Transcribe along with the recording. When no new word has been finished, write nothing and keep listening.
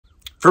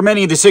For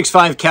many, the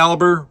 6.5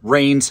 caliber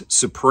reigns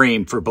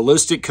supreme for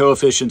ballistic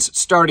coefficients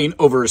starting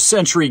over a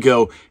century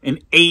ago in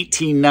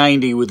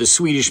 1890 with the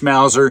Swedish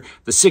Mauser,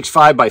 the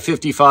 6.5 by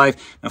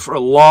 55. Now, for a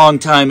long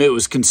time, it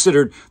was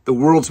considered the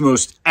world's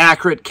most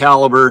accurate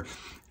caliber,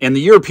 and the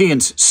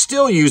Europeans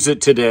still use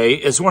it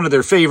today as one of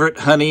their favorite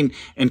hunting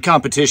and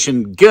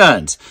competition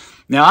guns.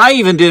 Now, I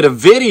even did a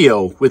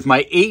video with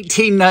my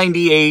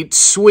 1898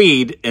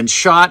 Swede and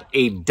shot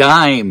a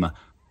dime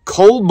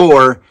cold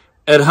bore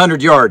at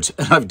 100 yards,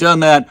 and I've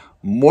done that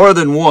more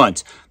than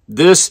once.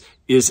 This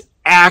is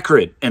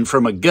accurate and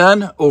from a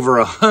gun over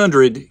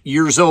 100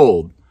 years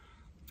old.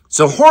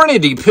 So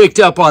Hornady picked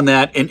up on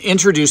that and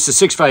introduced the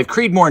 6.5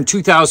 Creedmoor in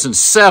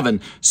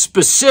 2007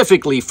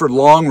 specifically for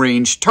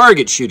long-range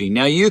target shooting.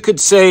 Now, you could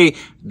say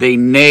they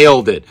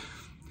nailed it.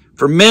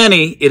 For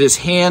many, it is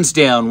hands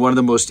down one of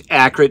the most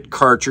accurate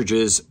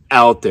cartridges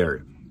out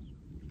there.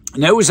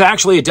 And it was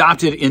actually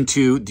adopted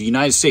into the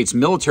United States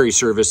military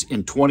service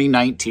in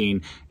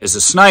 2019 as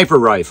a sniper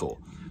rifle.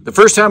 The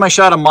first time I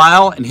shot a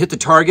mile and hit the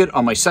target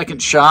on my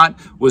second shot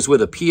was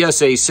with a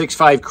PSA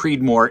 6.5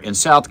 Creedmoor in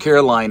South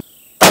Carolina.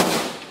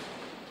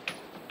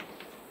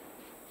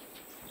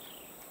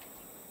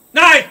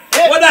 Nice!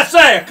 What'd I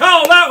say? I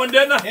called that one,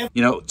 didn't I?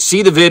 You know,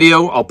 see the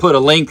video. I'll put a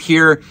link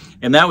here.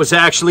 And that was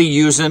actually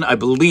using, I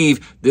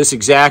believe, this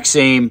exact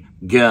same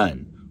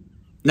gun.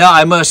 Now,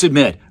 I must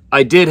admit,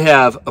 I did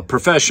have a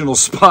professional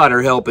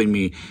spotter helping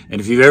me,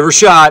 and if you've ever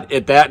shot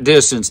at that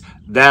distance,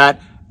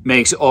 that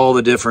makes all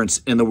the difference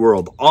in the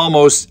world,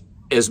 almost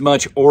as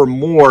much or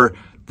more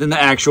than the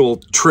actual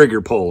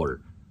trigger puller.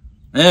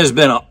 And it has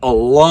been a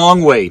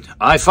long wait.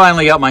 I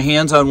finally got my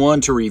hands on one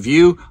to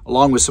review,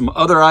 along with some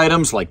other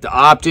items like the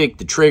optic,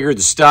 the trigger,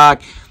 the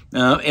stock,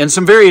 and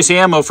some various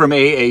ammo from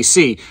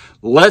AAC.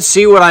 Let's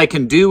see what I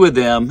can do with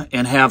them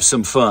and have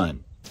some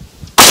fun.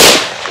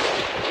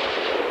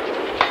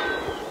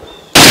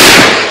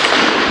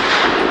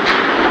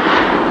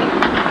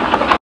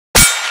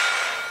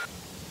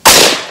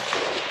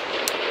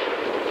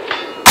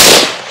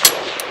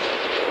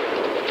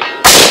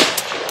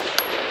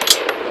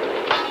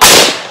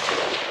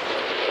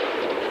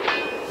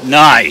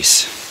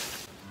 Nice.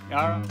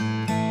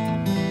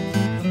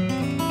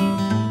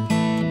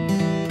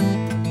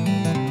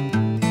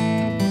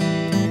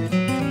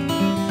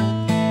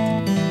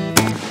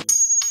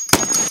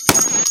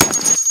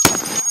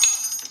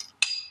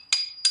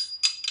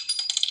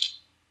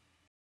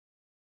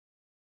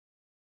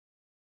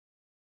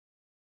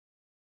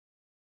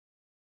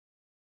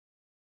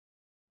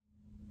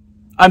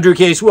 I'm Drew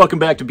Case. Welcome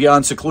back to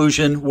Beyond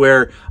Seclusion,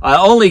 where I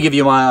only give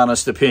you my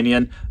honest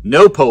opinion.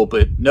 No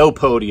pulpit, no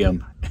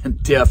podium,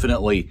 and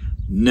definitely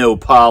no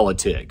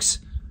politics.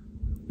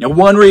 Now,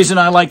 one reason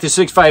I like the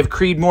 6.5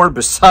 Creedmoor,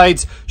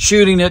 besides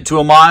shooting it to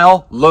a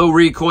mile, low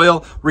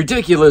recoil,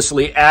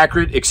 ridiculously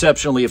accurate,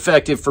 exceptionally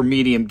effective for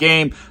medium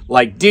game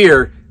like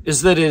deer,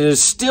 is that it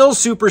is still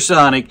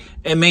supersonic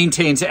and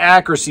maintains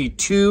accuracy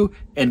to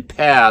and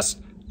past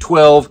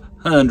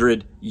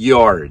 1,200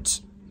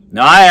 yards.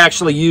 Now, I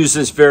actually used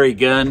this very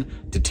gun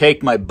to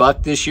take my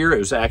buck this year. It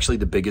was actually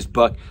the biggest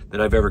buck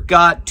that I've ever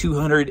got,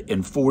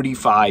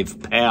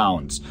 245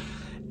 pounds.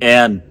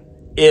 And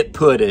it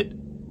put it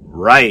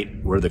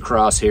right where the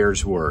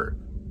crosshairs were.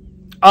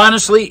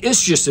 Honestly,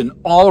 it's just an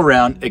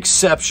all-around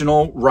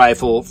exceptional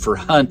rifle for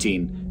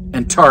hunting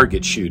and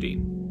target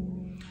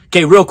shooting.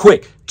 Okay, real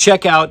quick,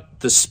 check out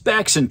the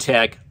specs and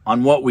tech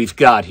on what we've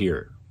got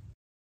here.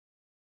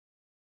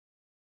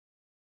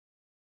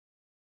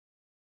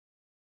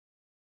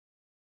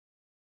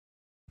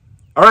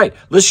 All right,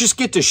 let's just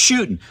get to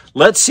shooting.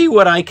 Let's see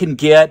what I can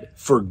get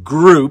for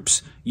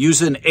groups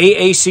using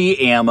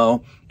AAC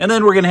ammo, and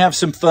then we're going to have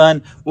some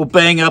fun. We'll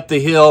bang up the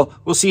hill.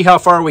 We'll see how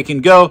far we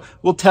can go.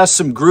 We'll test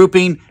some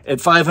grouping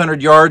at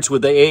 500 yards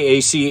with the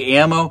AAC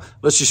ammo.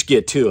 Let's just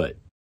get to it.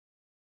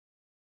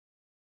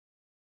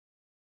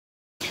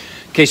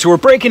 Okay, so we're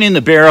breaking in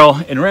the barrel,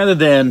 and rather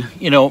than,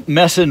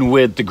 messing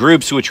with the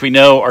groups, which we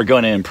know are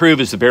going to improve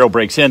as the barrel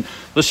breaks in,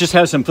 let's just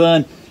have some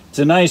fun. It's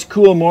a nice,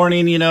 cool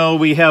morning.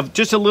 We have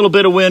just a little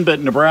bit of wind, but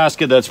in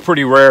Nebraska, that's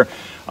pretty rare.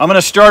 I'm going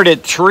to start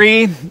at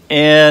 3,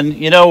 and,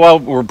 while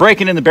we're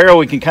breaking in the barrel,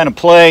 we can kind of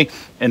play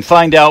and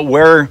find out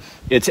where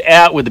it's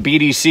at with the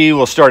BDC.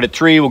 We'll start at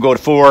 3, we'll go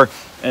to 4,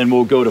 and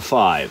we'll go to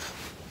 5.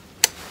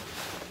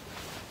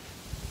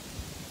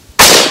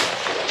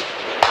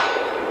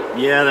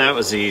 Yeah, that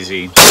was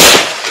easy.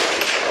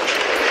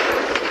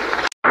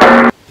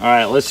 All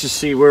right, let's just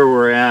see where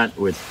we're at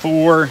with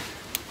 4.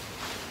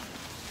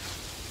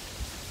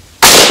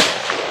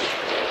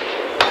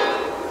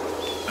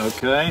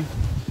 Okay,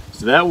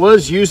 so that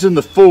was using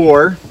the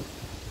 4.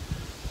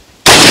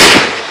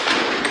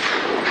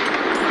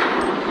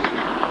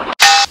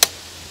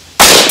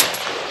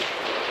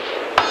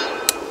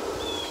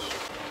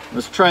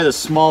 Let's try the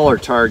smaller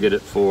target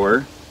at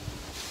 4.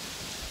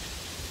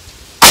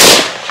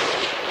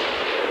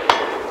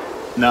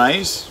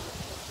 Nice.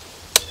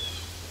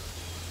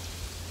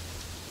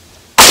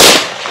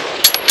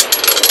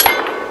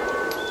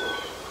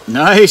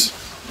 Nice.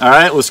 All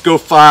right, let's go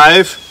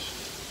 5.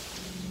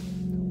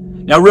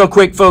 Now, real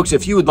quick, folks,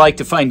 if you would like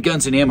to find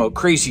guns and ammo at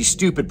crazy,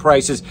 stupid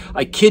prices,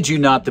 I kid you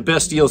not, the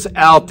best deals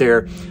out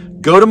there,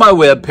 go to my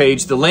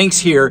webpage, the link's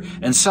here,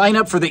 and sign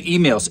up for the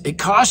emails. It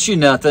costs you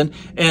nothing,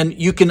 and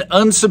you can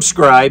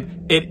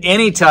unsubscribe at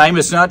any time.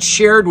 It's not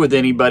shared with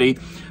anybody,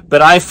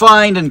 but I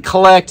find and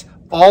collect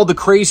all the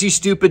crazy,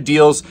 stupid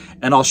deals,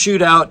 and I'll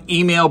shoot out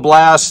email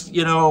blasts,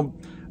 you know,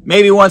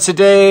 maybe once a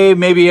day,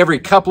 maybe every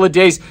couple of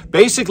days,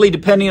 basically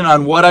depending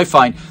on what I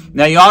find.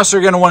 Now, you also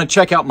are going to want to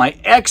check out my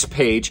X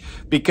page,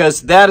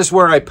 because that is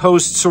where I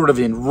post sort of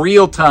in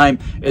real time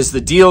as the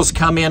deals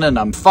come in and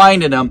I'm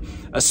finding them,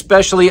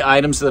 especially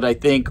items that I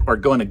think are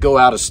going to go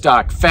out of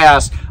stock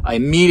fast. I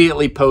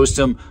immediately post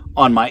them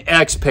on my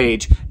X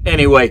page.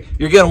 Anyway,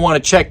 you're going to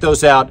want to check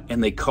those out,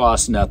 and they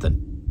cost nothing.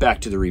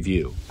 Back to the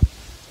review.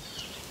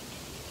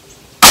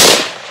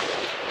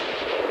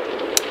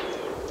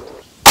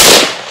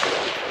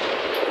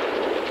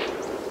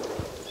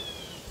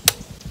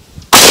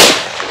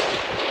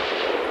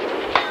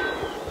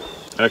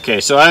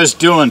 Okay, so I was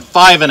doing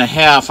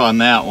 5.5 on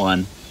that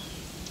one.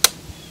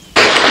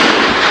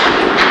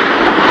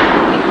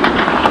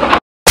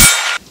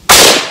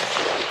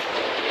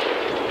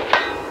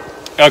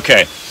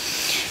 Okay,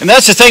 and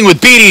that's the thing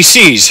with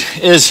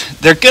BDCs, is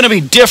they're going to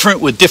be different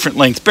with different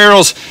length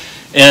barrels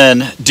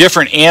and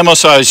different ammo.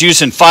 So I was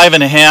using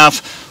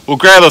 5.5. We'll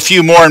grab a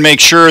few more and make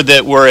sure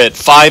that we're at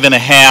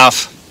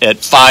 5.5 at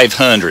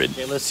 500.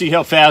 Okay, let's see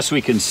how fast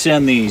we can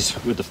send these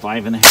with the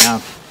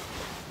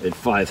 5.5 at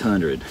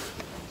 500.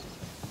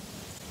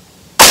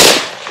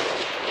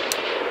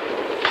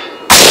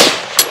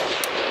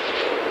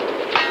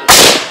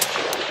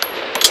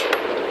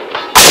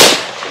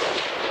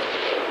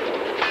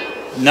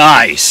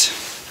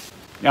 Nice.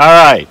 All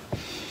right.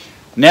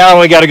 Now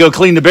we got to go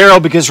clean the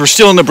barrel because we're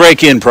still in the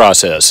break-in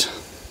process.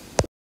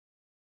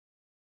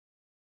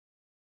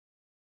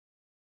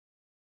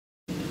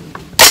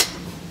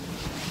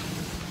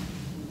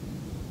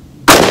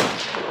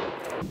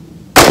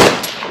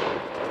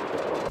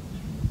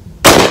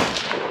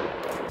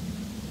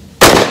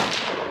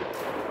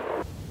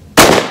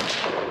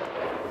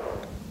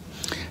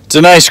 It's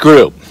a nice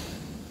group.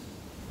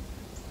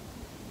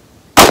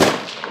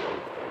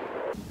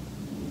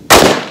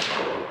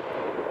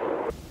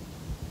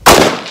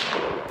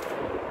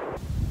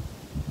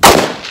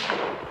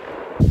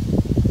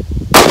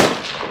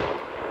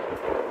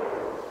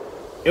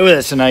 Oh,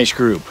 that's a nice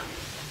group.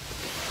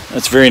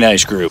 That's a very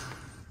nice group.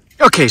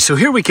 Okay, so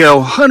here we go,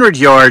 100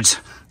 yards,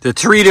 the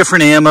 3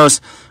 different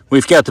ammos.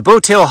 We've got the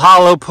bowtail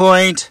hollow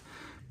point,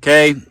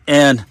 okay,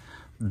 and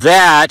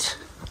that,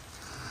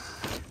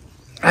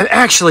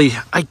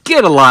 I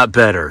get a lot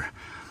better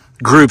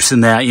groups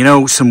than that. You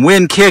know, some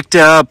wind kicked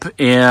up,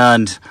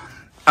 and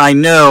I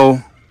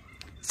know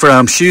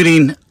from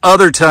shooting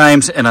other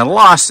times, and I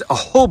lost a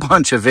whole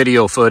bunch of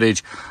video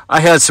footage,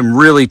 I had some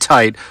really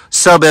tight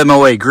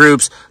sub-MOA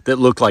groups that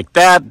look like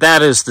that.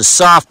 That is the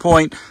soft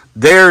point.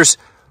 There's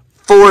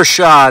 4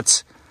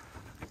 shots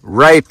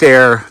right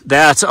there.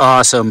 That's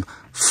awesome.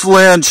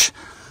 Flinch.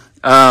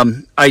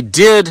 I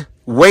did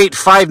wait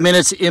 5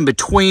 minutes in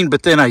between,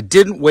 but then I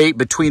didn't wait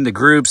between the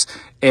groups,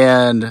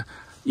 and,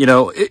 you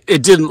know,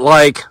 it didn't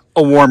like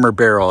a warmer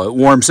barrel. It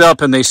warms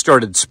up, and they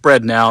started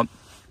spreading out.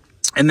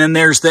 And then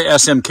there's the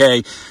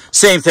SMK,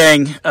 same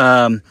thing.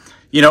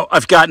 You know,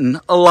 I've gotten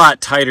a lot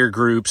tighter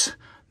groups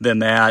than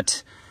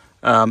that.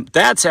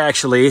 That's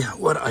actually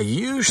what I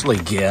usually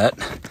get.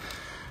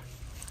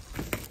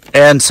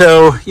 And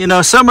so, you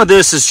know, some of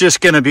this is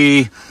just going to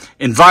be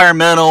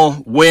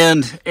environmental,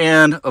 wind,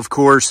 and of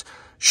course,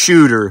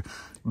 shooter.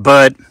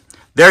 But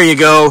there you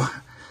go.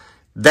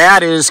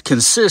 That is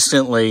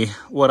consistently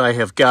what I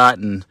have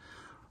gotten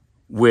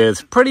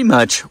with pretty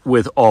much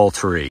with all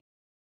 3.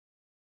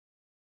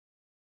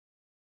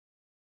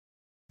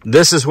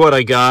 This is what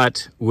I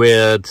got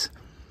with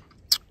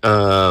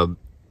the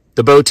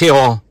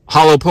bowtail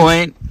hollow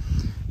point,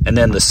 and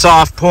then the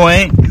soft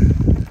point,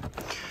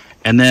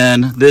 and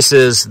then this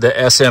is the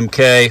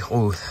SMK.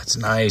 Oh, that's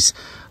nice.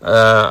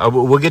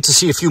 We'll get to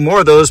see a few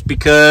more of those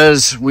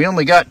because we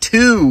only got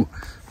 2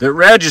 that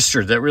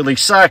registered. That really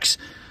sucks.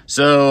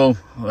 So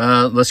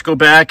let's go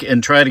back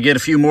and try to get a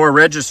few more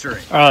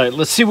registering. All right,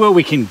 let's see what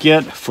we can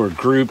get for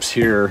groups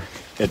here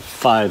at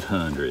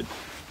 500.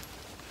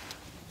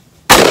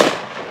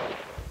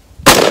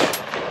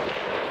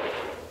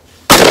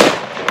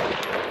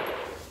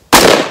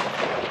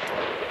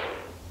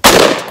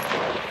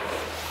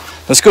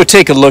 Let's go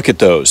take a look at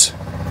those.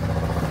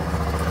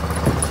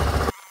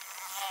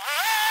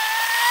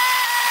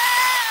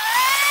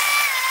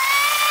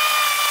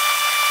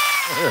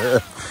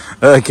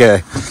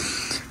 Okay.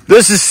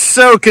 This is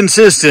so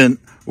consistent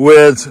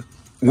with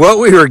what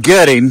we were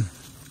getting.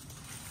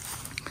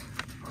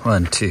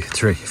 1, 2,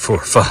 3, 4,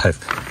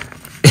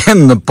 5.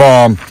 In the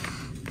palm.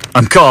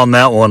 I'm calling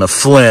that one a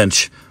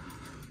flinch.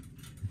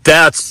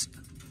 That's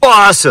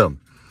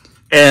awesome.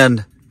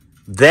 And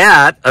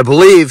that, I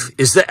believe,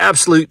 is the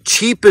absolute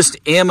cheapest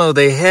ammo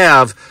they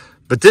have,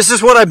 but this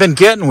is what I've been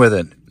getting with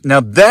it. Now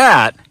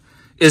that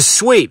is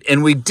sweet,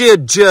 and we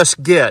did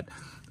just get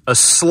a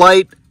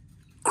slight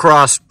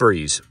cross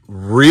breeze.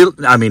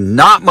 I mean,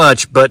 not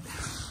much, but,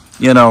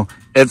 you know,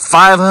 at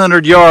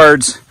 500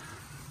 yards,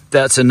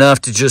 that's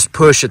enough to just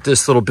push it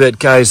this little bit,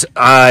 guys.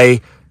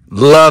 I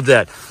love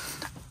that.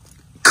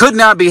 Could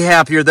not be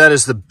happier. That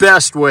is the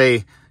best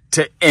way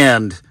to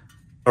end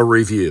a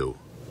review.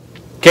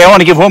 Okay, I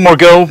want to give one more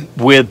go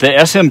with the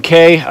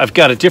SMK. I've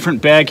got a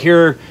different bag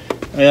here,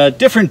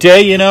 different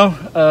day, you know.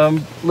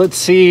 Let's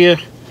see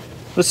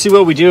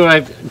what we do.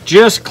 I've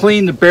just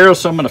cleaned the barrel,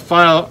 so I'm going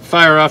to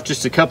fire off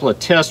just a couple of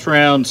test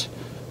rounds.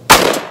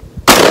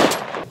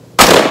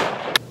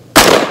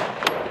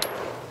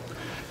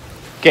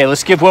 Okay,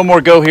 let's give one more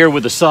go here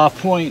with the soft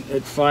point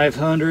at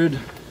 500.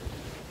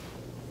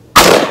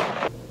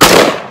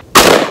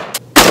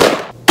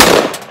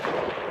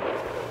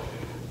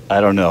 I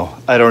don't know.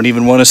 I don't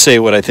even want to say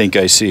what I think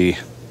I see.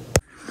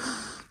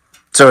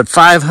 So at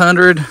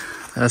 500,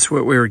 that's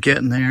what we were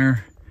getting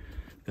there.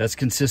 That's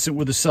consistent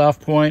with the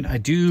soft point. I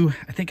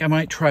think I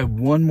might try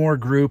one more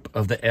group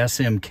of the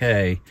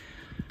SMK.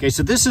 Okay,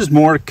 so this is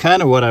more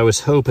kind of what I was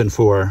hoping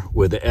for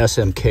with the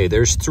SMK.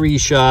 There's 3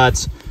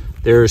 shots,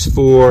 there's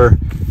 4,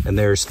 and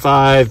there's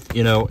 5.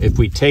 You know, if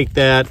we take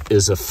that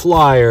as a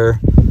flyer,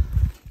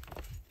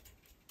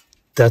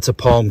 that's a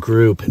palm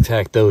group. In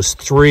fact, those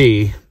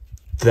 3,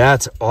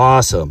 that's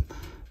awesome.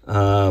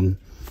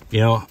 You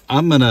know,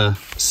 I'm gonna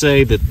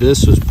say that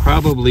this was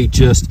probably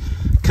just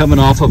coming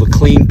off of a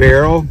clean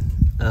barrel.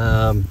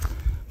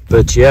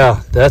 But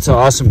yeah, that's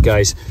awesome,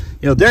 guys.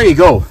 You know, there you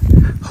go.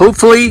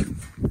 Hopefully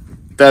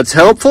that's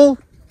helpful.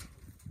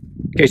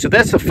 Okay, so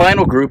that's the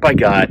final group I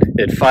got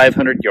at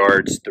 500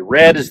 yards. The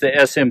red is the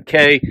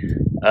SMK,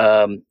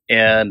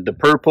 and the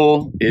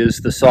purple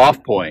is the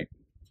soft point.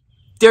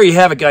 There you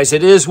have it, guys.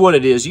 It is what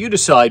it is. You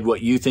decide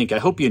what you think. I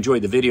hope you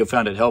enjoyed the video,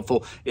 found it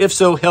helpful. If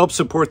so, help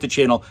support the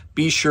channel.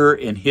 Be sure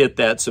and hit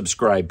that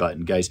subscribe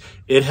button, guys.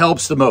 It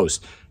helps the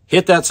most.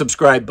 Hit that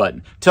subscribe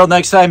button. Till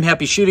next time,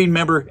 happy shooting.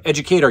 Remember,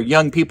 educate our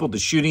young people to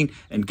shooting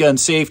and gun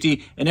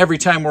safety. And every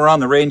time we're on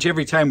the range,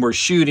 every time we're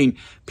shooting,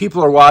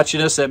 people are watching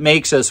us. That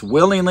makes us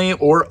willingly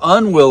or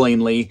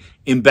unwillingly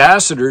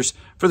ambassadors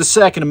for the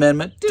Second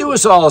Amendment. Do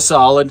us all a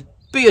solid.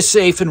 Be a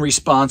safe and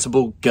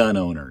responsible gun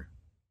owner.